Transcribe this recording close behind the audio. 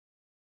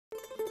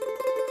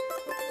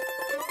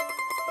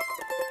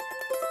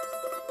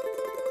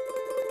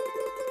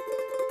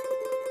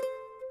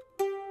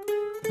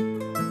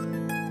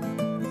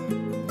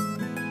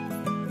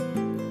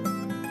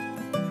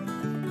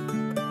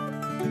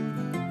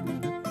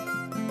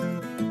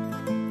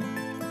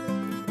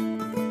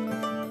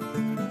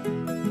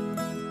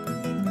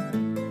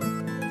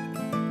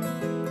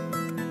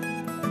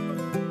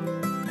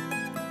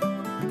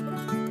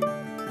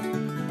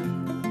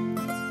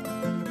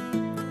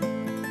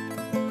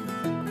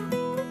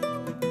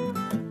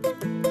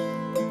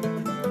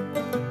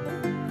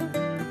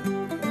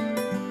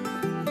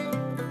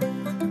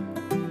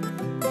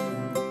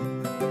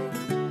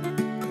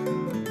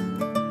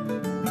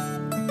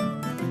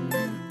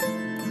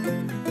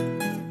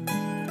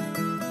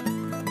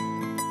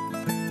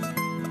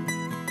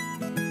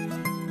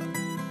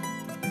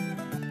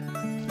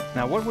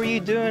Now, what were you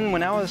doing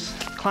when I was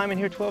climbing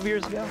here 12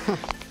 years ago?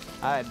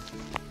 I had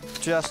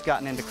just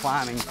gotten into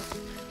climbing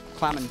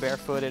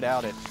barefooted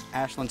out at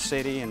Ashland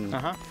City and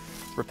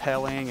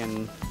rappelling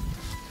and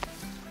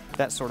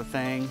that sort of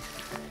thing.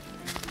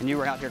 And you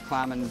were out here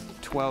climbing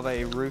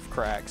 12A roof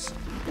cracks.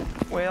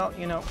 Well,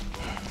 you know,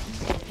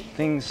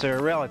 things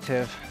are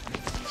relative.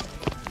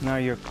 Now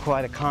you're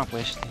quite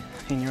accomplished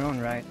in your own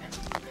right.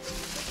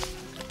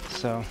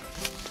 So,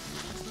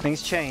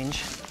 things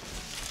change.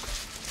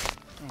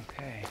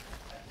 Okay.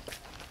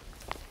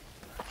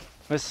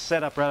 Let's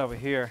set up right over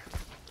here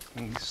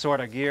and sort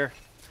our gear.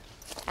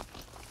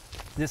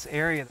 This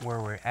area where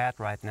we're at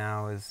right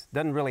now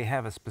doesn't really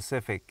have a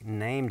specific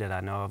name that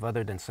I know of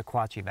other than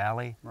Sequatchie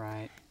Valley.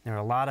 Right. There are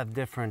a lot of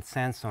different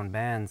sandstone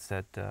bands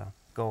that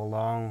go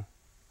along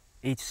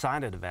each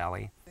side of the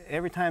valley.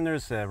 Every time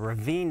there's a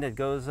ravine that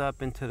goes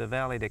up into the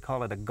valley, they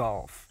call it a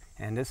gulf,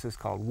 and this is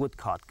called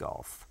Woodcock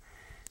Gulf.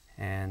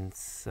 And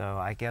so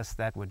I guess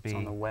that would be... It's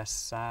on the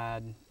west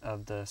side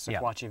of the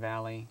Sequatchie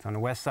Valley. It's on the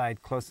west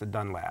side, close to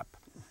Dunlap.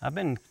 I've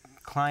been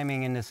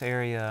climbing in this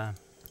area,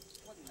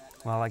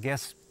 well, I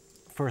guess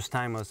first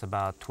time was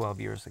about 12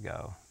 years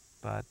ago,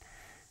 but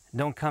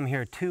don't come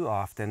here too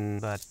often,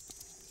 but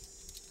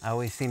I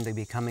always seem to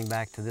be coming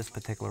back to this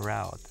particular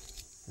route.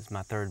 This is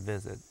my third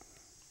visit.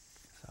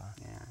 So.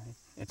 Yeah,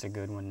 it's a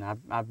good one.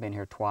 I've been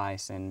here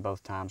twice, and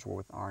both times were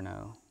with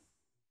Arno.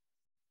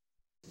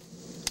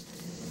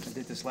 I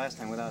did this last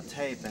time without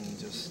tape and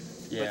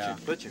just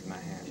butchered my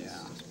hands. Yeah.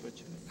 Just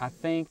butchered it. I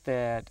think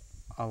that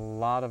a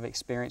lot of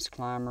experienced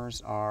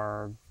climbers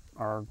are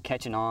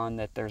catching on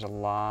that there's a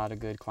lot of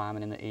good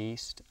climbing in the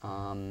east,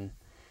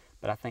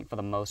 but I think for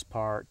the most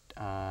part,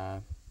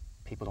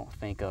 people don't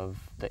think of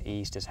the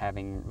east as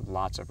having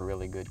lots of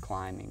really good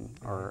climbing,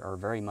 or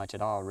very much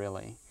at all,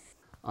 really.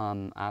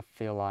 I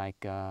feel like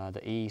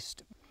the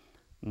east,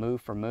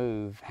 move for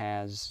move,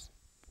 has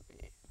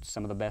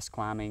some of the best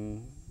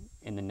climbing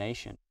in the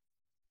nation.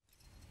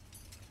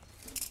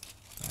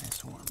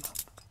 Nice warm up.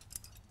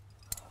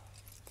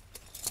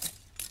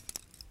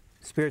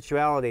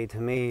 Spirituality to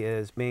me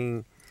is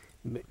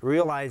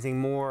realizing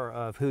more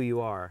of who you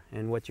are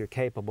and what you're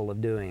capable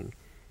of doing.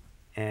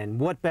 And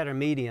what better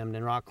medium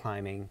than rock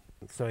climbing?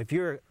 So if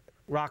you're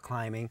rock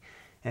climbing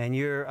and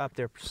you're up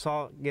there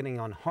getting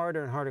on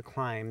harder and harder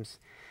climbs,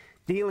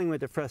 dealing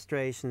with the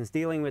frustrations,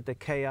 dealing with the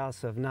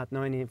chaos of not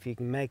knowing if you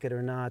can make it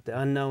or not, the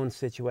unknown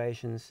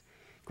situations,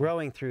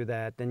 growing through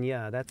that, then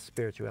yeah, that's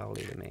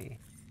spirituality to me.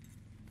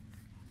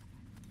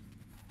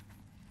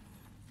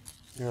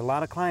 There are a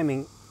lot of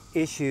climbing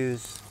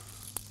issues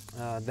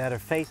that are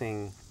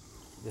facing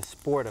the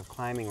sport of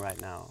climbing right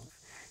now.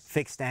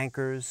 Fixed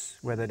anchors,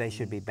 whether they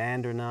should be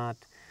banned or not,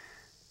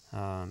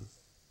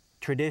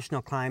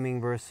 traditional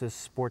climbing versus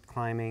sport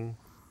climbing.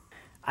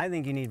 I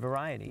think you need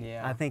variety.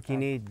 Yeah, I think you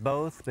need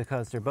both,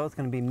 because they're both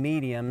going to be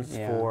mediums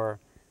for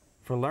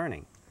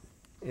learning.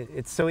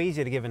 It's so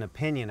easy to give an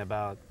opinion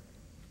about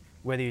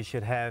whether you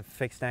should have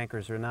fixed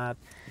anchors or not.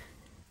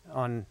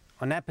 On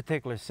that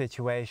particular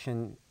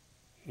situation,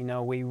 you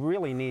know, we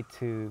really need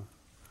to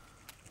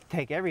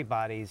take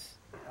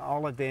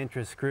all of the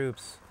interest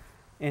groups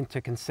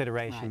into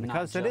consideration,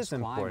 because it is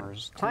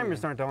important.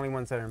 Climbers aren't the only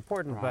ones that are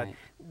important, but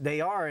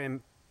they are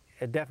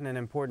a definite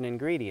important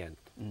ingredient,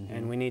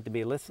 and we need to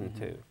be listened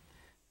to.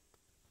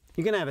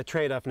 You're going to have a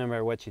trade-off no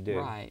matter what you do.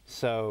 Right.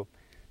 So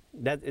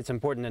it's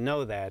important to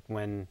know that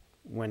when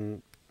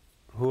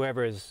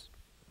whoever is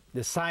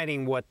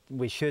deciding what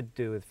we should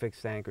do with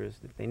fixed anchors,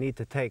 that they need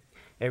to take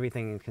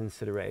everything in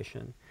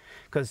consideration.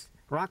 Because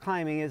rock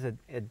climbing is a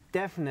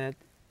definite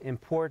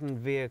important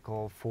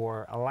vehicle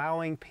for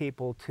allowing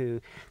people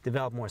to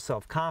develop more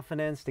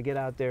self-confidence, to get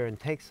out there and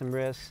take some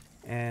risks.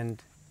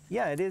 And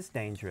yeah, it is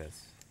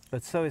dangerous,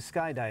 but so is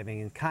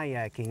skydiving and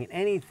kayaking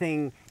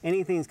and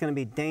anything's going to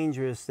be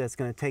dangerous that's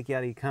going to take you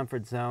out of your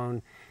comfort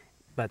zone,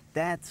 but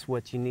that's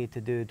what you need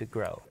to do to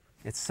grow.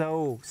 It's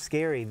so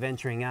scary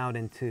venturing out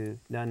into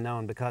the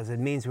unknown, because it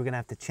means we're going to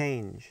have to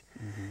change.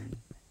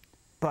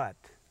 But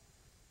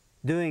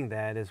doing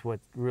that is what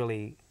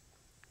really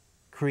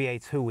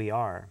creates who we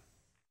are.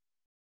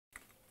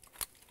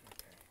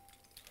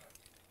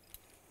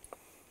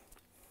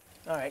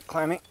 All right,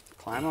 climbing.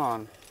 Climb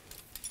on.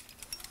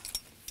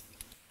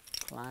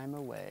 Climb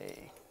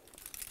away.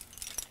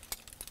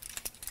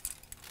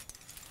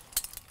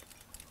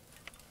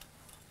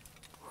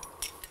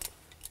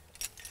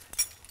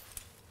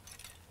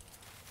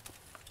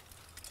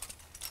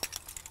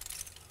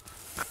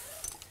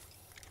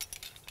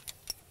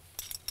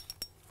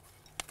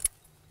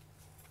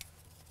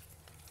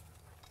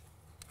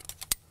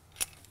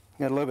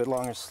 Got a little bit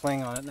longer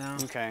sling on it now.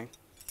 Okay.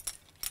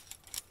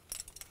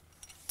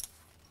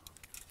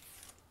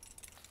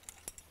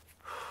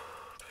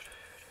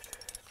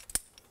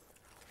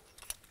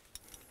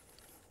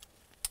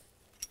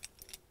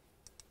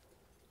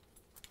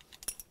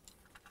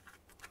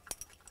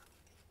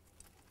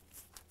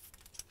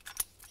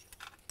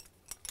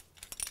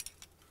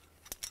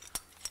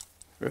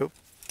 Rope.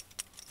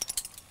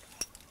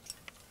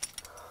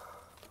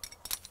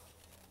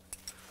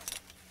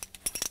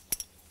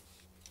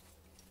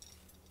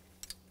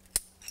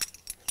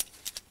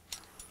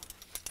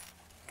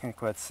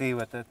 quite see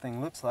what that thing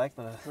looks like,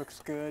 but I Looks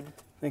good.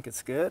 think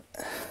it's good.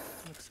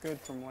 Looks good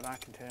from what I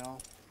can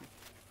tell.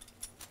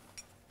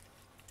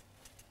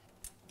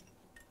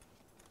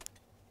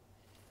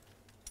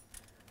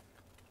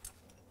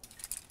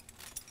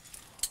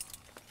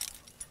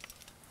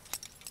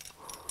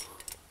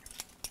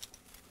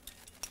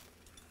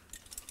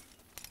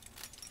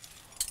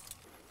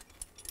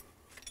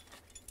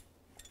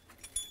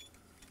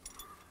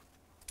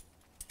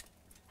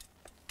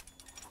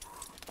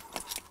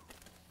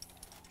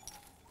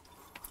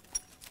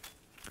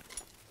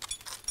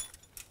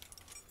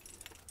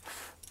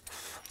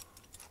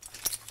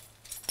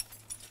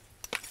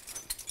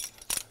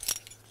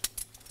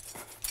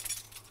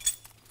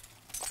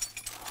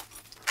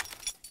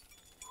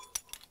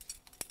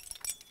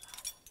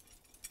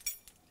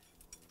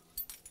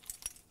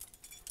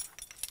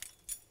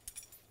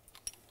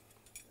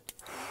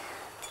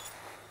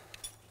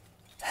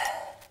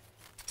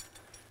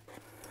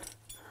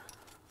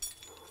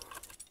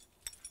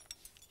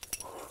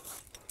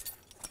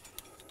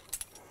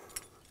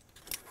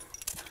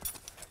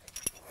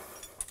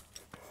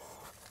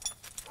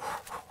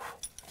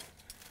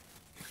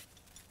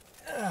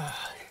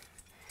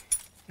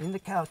 In the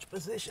couch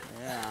position.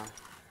 Yeah.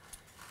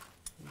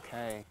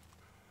 Okay.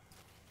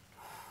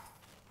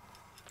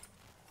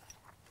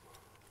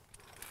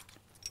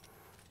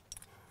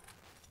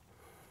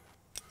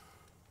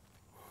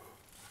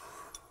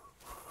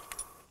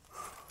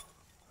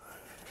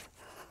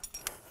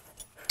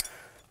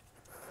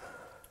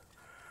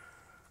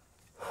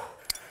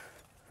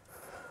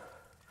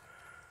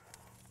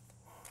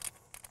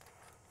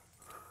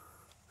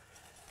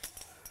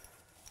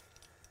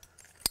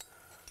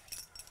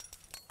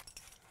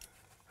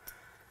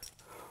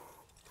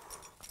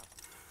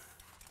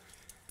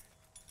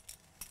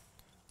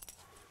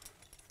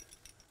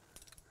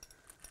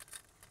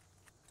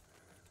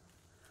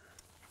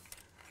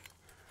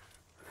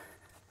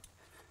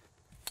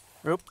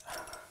 Rope.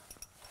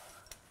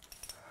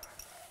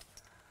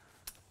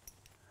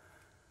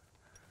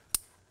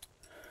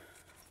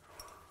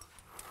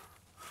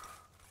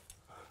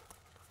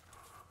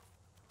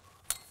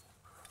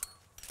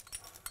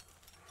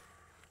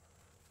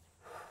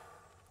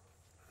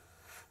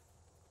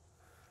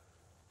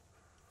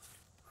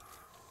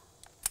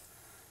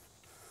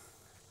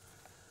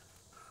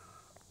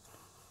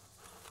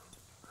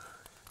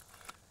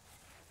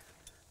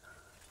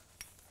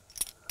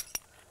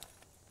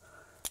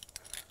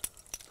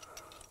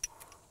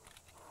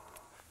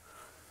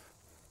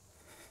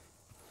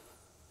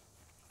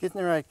 Getting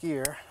the right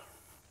gear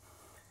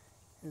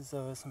is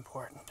always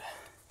important,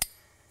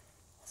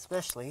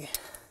 especially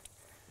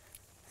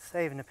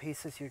saving the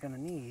pieces you're going to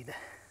need.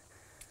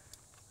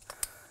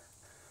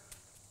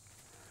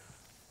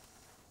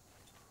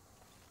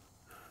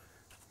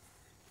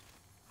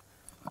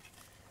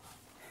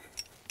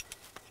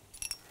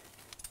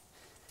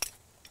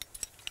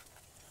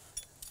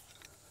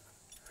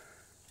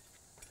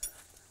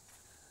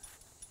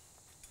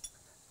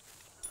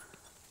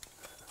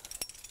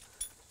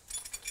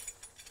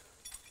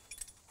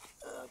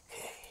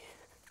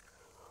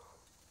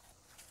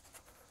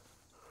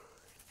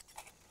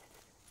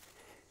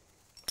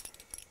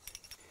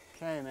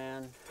 Okay,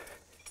 man.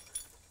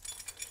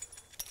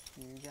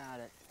 You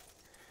got it.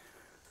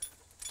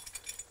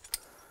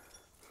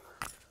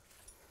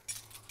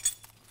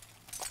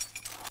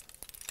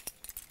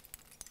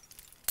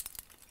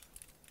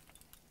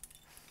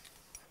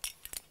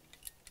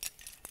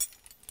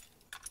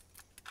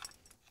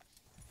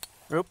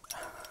 Rope.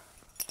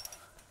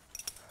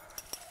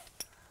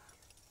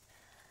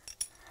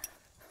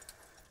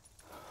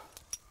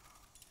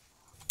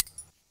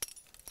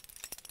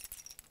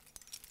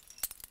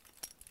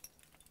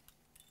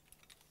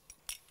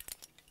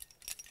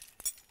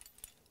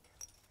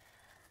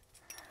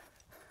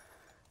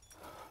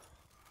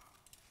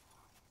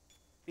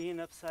 Being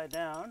upside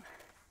down,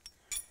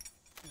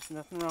 there's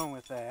nothing wrong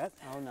with that.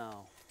 Oh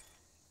no.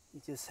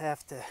 You just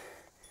have to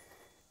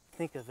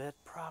think of it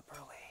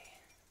properly.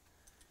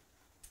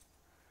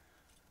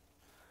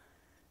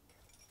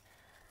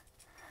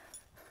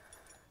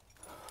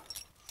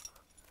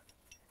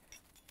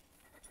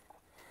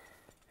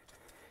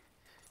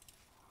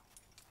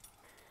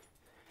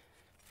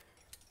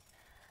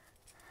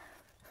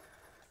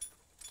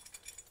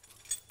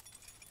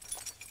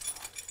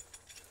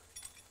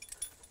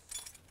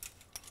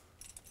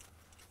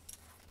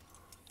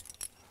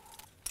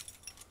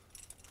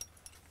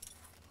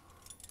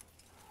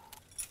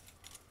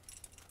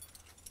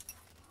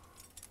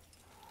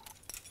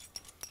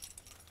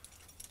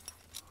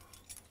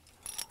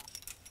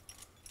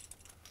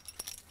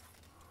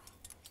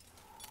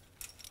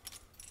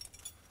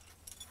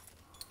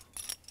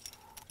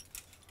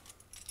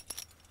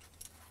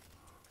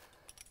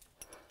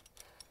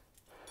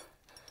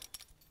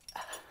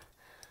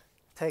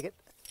 Take it.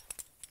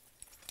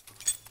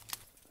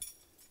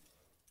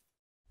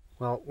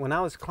 Well, when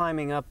I was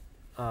climbing up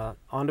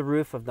on the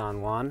roof of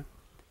Don Juan,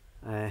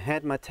 I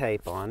had my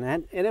tape on,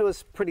 and it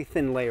was pretty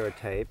thin layer of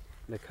tape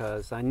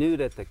because I knew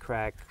that the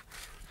crack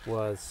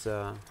was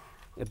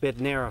a bit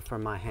narrow for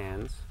my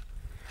hands.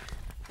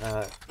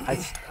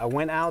 I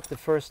went out the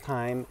first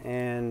time,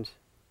 and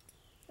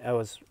it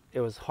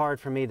was hard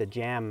for me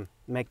to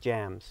make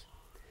jams.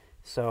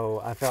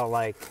 So I felt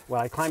like,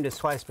 well, I climbed this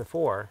twice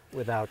before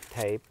without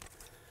tape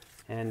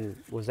and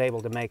was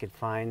able to make it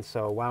fine,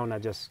 so why don't I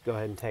just go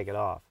ahead and take it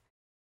off.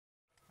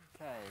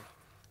 Okay,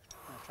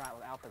 I'm going to try it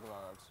without the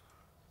gloves.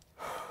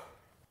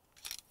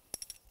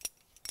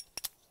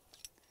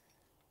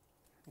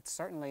 It's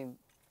certainly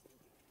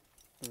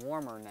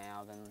warmer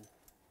now than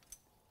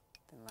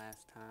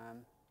last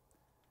time.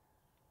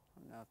 I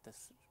don't know if this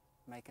is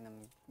making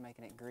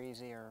it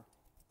greasy or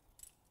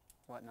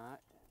whatnot.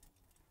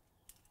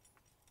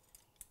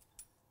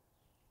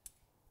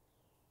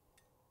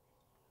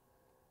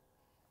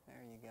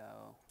 There you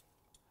go.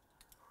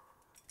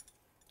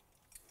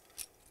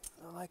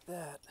 I like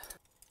that.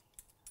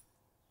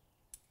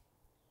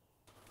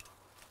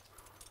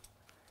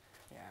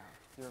 Yeah,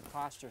 your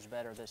posture's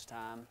better this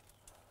time.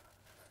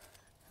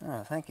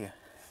 Oh, thank you.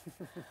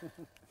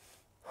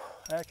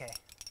 Okay.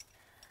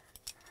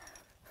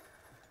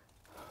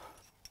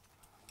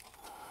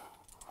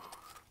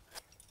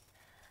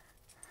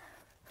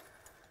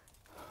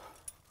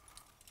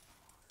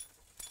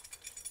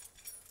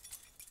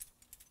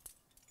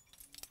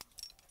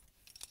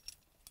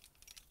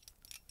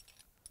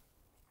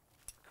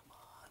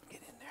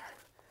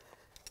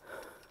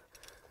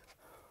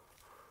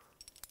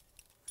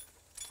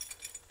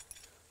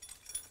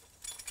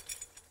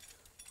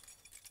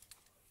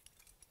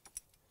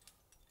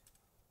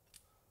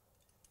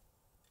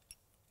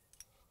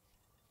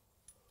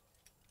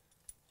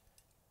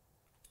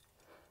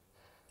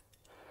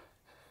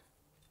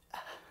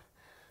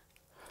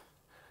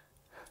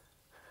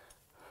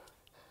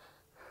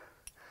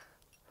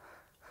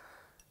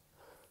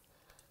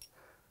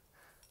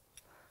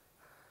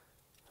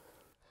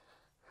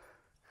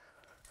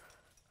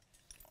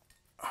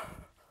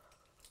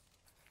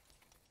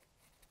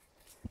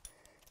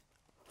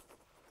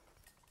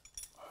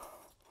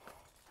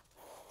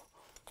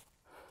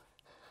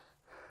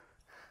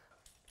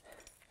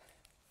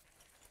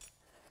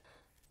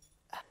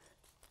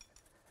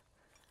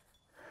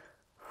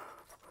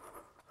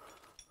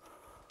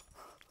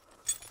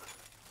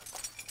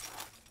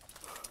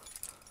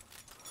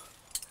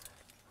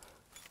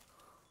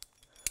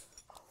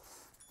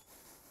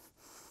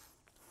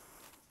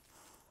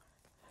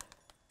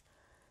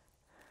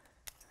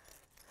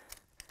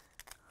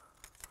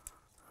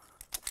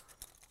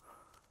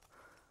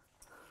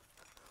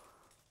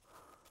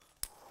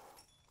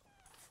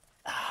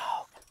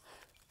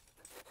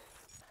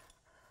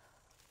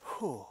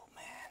 Oh,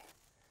 man.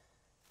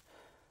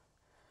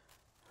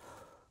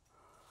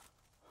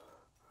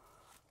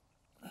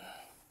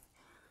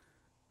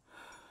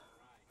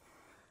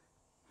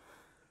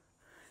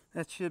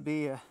 That should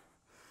be a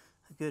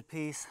good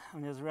piece.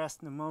 I'm just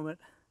resting a moment.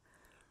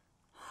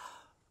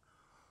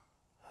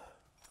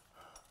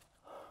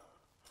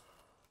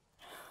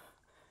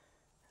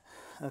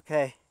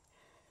 Okay.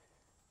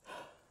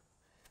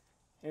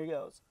 Here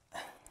goes.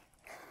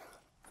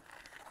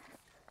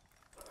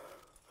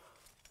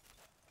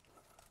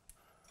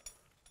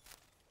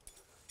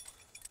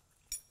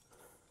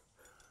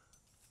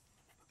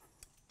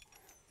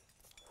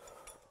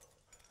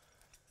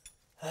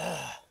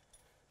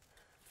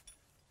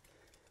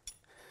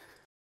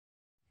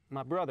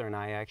 My brother and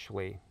I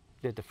actually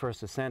did the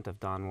first ascent of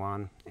Don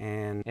Juan,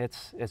 and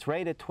it's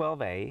rated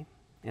 12A.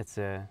 It's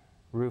a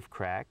roof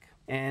crack.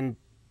 And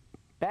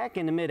back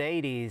in the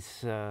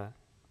mid-'80s,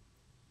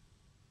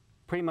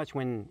 pretty much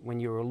when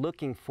you were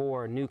looking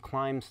for new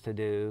climbs to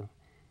do,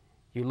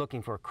 you're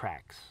looking for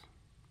cracks.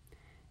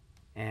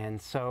 And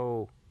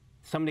so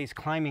some of these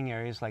climbing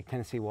areas like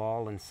Tennessee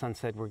Wall and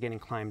Sunset were getting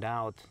climbed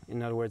out.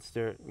 In other words,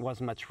 there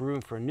wasn't much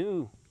room for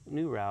new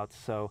routes.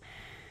 So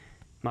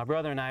my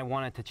brother and I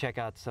wanted to check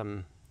out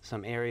some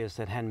areas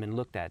that hadn't been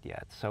looked at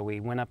yet. So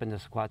we went up into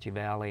Sequatchie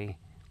Valley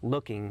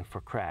looking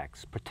for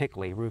cracks,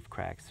 particularly roof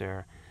cracks.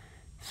 There's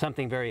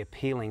something very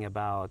appealing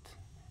about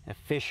a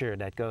fissure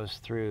that goes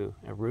through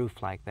a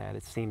roof like that.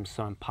 It seems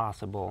so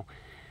impossible,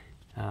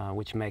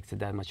 which makes it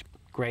that much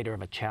greater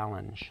of a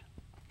challenge.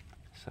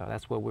 So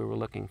that's what we were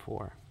looking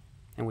for,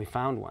 and we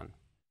found one.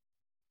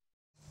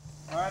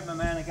 All right, my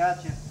man, I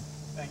got you.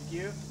 Thank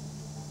you.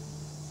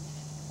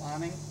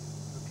 Climbing.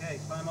 Okay,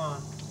 climb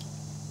on.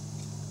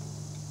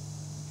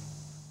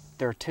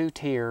 There are two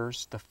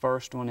tiers. The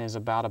first one is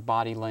about a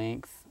body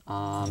length,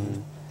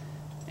 and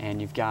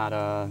you've got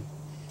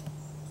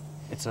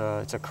it's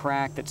a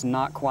crack that's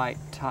not quite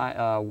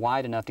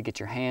wide enough to get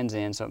your hands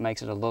in, so it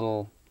makes it a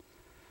little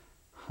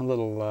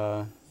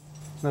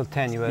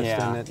tenuous, yeah,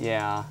 isn't it?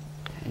 yeah.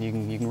 And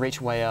you can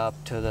reach way up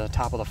to the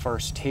top of the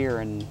first tier,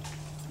 and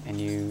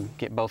you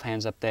get both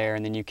hands up there,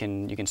 and then you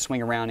can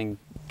swing around and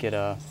get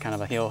a kind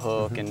of a heel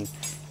hook, and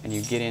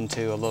you get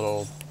into a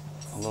little.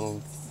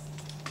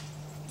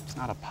 It's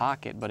not a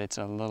pocket, but it's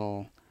a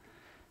little.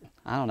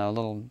 I don't know, a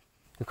little.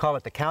 We call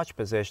it the couch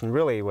position.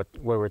 Really, what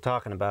we're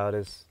talking about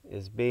is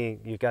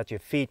being, you've got your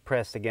feet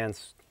pressed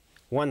against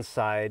one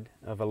side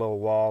of a little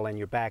wall and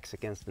your back's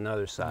against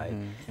another side.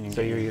 And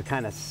So you're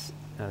kind of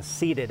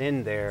seated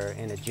in there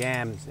in a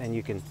jam, and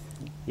you can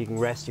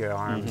rest your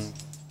arms.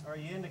 Are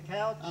you in the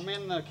couch? I'm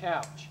in the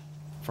couch.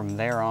 From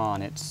there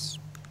on, it's,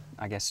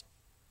 I guess,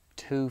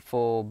 2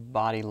 full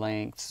body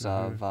lengths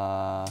of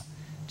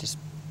just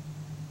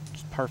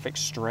perfect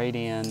straight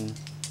in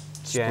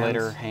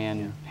splitter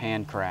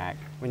hand crack.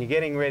 When you're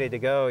getting ready to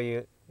go,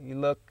 you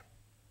look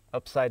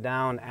upside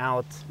down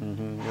out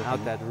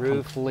that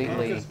roof.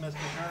 Completely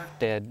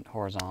dead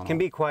horizontal. Can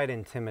be quite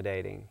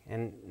intimidating,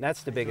 and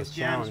that's the biggest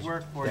challenge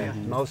that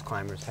most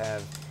climbers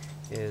have.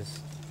 Is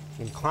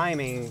in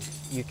climbing,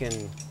 you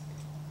can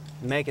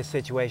make a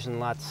situation a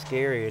lot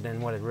scarier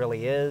than what it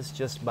really is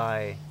just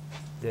by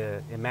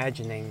the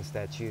imaginings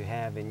that you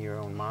have in your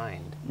own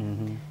mind.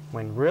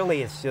 When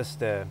really it's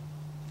just a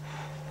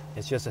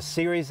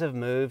series of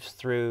moves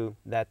through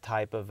that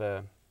type of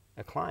a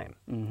climb.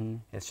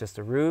 It's just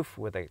a roof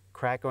with a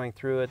crack going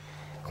through it.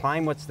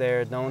 Climb what's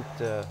there. Don't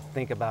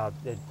think about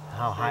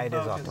how high it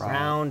is off the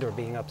ground or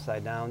being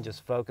upside down.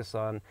 Just focus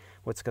on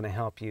what's going to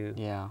help you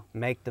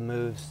make the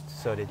moves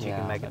so that you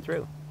can make it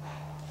through.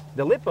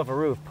 The lip of a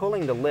roof,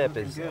 pulling the lip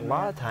is a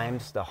lot of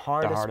times the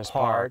hardest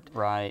part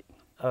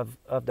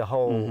of the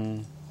whole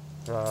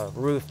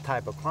roof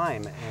type of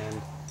climb.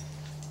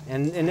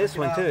 And in this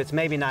one too, it's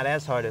maybe not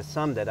as hard as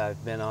some that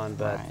I've been on,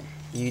 but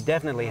you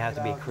definitely have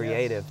to be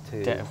creative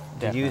to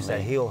use that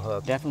heel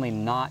hook. Definitely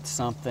not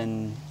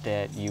something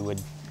that you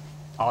would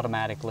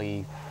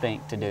automatically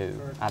think to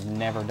do. I've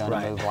never done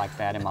a move like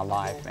that in my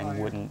life, and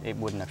it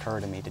wouldn't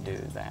occur to me to do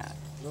that.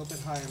 A little bit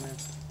higher, man.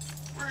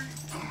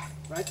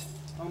 Right?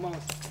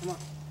 Almost. Come on.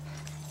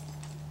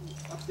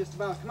 Up just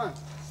about. Come on.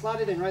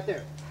 Slide it in right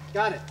there.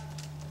 Got it.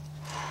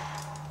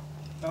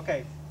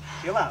 Okay.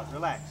 Chill out.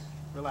 Relax.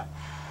 Relax.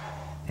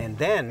 And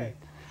then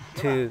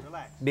to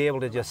be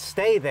able to just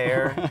stay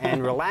there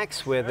and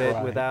relax with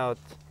it without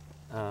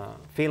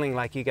feeling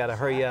like you got to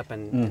hurry up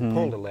and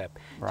pull the lip.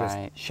 Just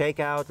shake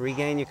out,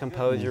 regain your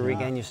composure,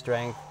 regain your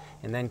strength,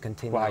 and then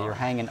continue While on. you're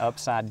hanging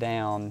upside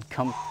down,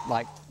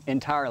 like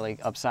entirely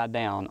upside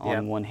down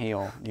on one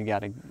heel, you got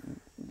to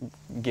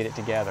get it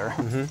together.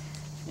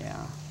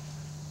 Yeah.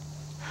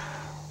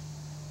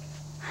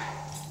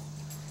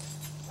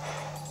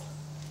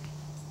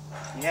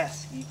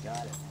 Yes, you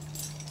got it.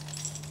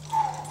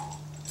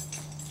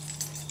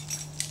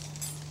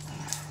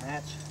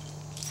 Match.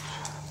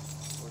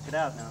 Work it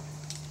out now.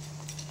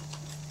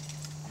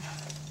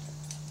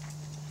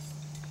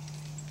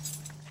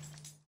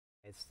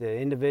 It's the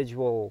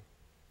individual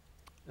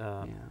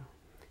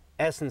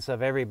essence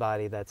of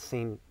everybody that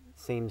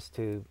seems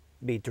to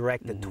be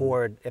directed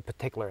toward a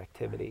particular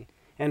activity.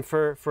 And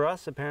for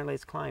us, apparently,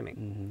 it's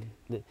climbing.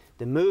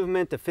 The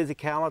movement, the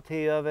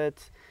physicality of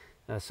it,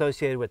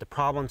 associated with the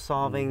problem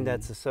solving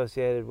that's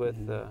associated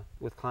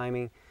with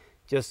climbing,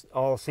 just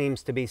all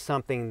seems to be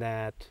something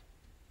that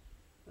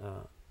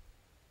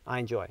I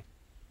enjoy.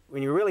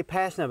 When you're really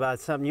passionate about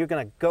something, you're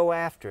going to go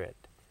after it.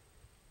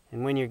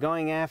 And when you're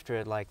going after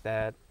it like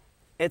that,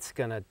 it's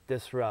going to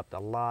disrupt a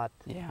lot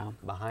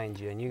behind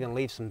you, and you're going to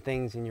leave some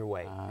things in your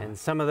way. And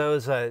some of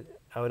those I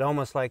would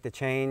almost like to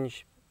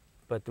change,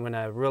 but when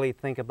I really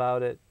think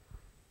about it,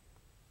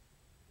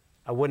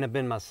 I wouldn't have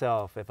been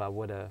myself if I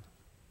would have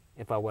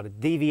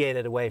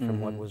deviated away from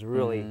what was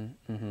really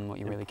what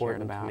you really important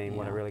cared about, to me,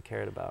 what I really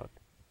cared about.